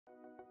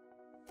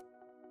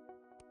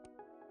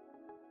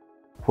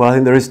Well, I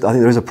think there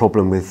is a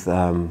problem with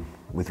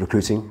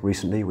recruiting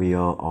recently. We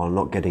are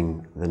not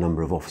getting the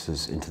number of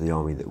officers into the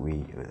army that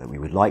we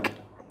would like,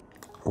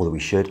 or that we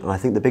should. And I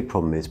think the big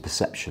problem is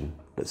perception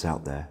that's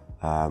out there,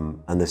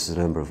 and this is a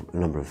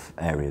number of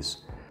areas.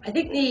 I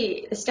think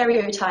the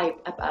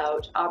stereotype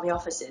about army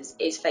officers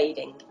is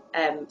fading.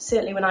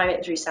 Certainly when I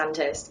went through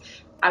Sandhurst,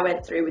 I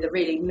went through with a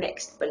really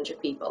mixed bunch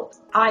of people.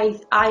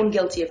 I'm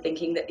guilty of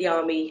thinking that the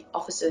army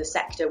officer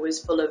sector was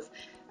full of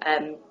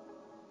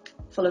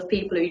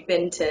people who'd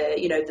been to,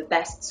 the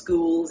best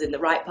schools in the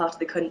right part of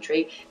the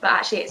country, but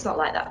actually it's not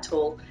like that at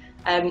all.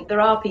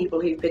 There are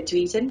people who've been to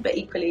Eton, but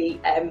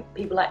equally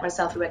people like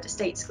myself who went to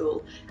state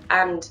school,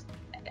 and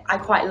I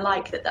quite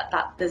like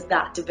that there's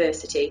that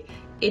diversity.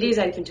 It is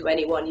open to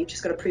anyone. You've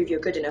just got to prove you're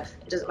good enough.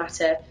 It doesn't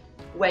matter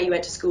where you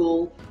went to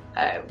school,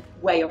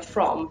 where you're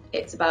from.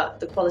 It's about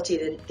the quality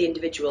of the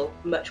individual,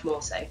 much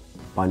more so.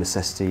 By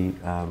necessity,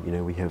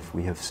 we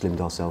have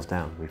slimmed ourselves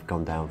down. We've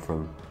gone down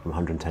from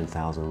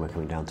 110,000, we're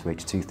coming down to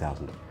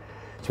 82,000. So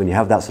when you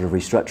have that sort of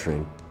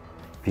restructuring,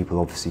 people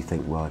obviously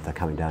think, well, if they're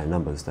coming down in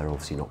numbers, they're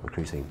obviously not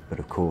recruiting. But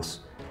of course,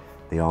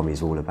 the army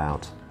is all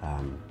about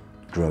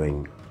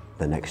growing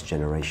the next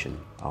generation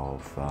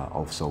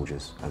of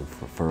soldiers, and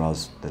for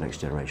us, the next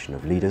generation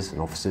of leaders and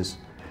officers.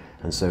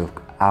 And so,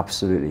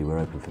 absolutely, we're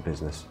open for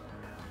business.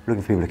 We're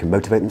looking for people who can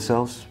motivate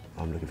themselves.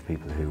 I'm looking for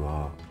people who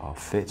are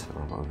fit,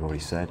 and I've already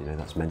said,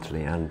 that's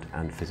mentally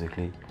and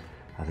physically.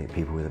 I think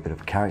people with a bit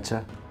of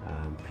character,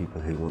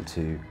 people who want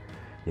to,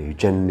 who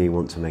genuinely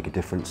want to make a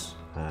difference,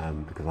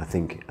 because I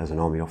think as an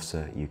army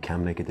officer, you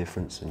can make a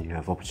difference, and you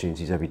have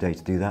opportunities every day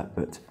to do that,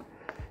 but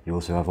you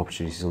also have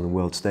opportunities on the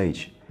world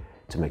stage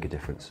to make a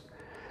difference.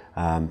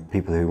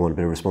 People who want a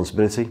bit of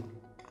responsibility,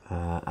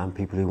 and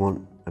people who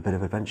want a bit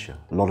of adventure,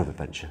 a lot of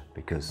adventure,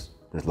 because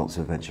there's lots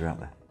of adventure out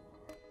there.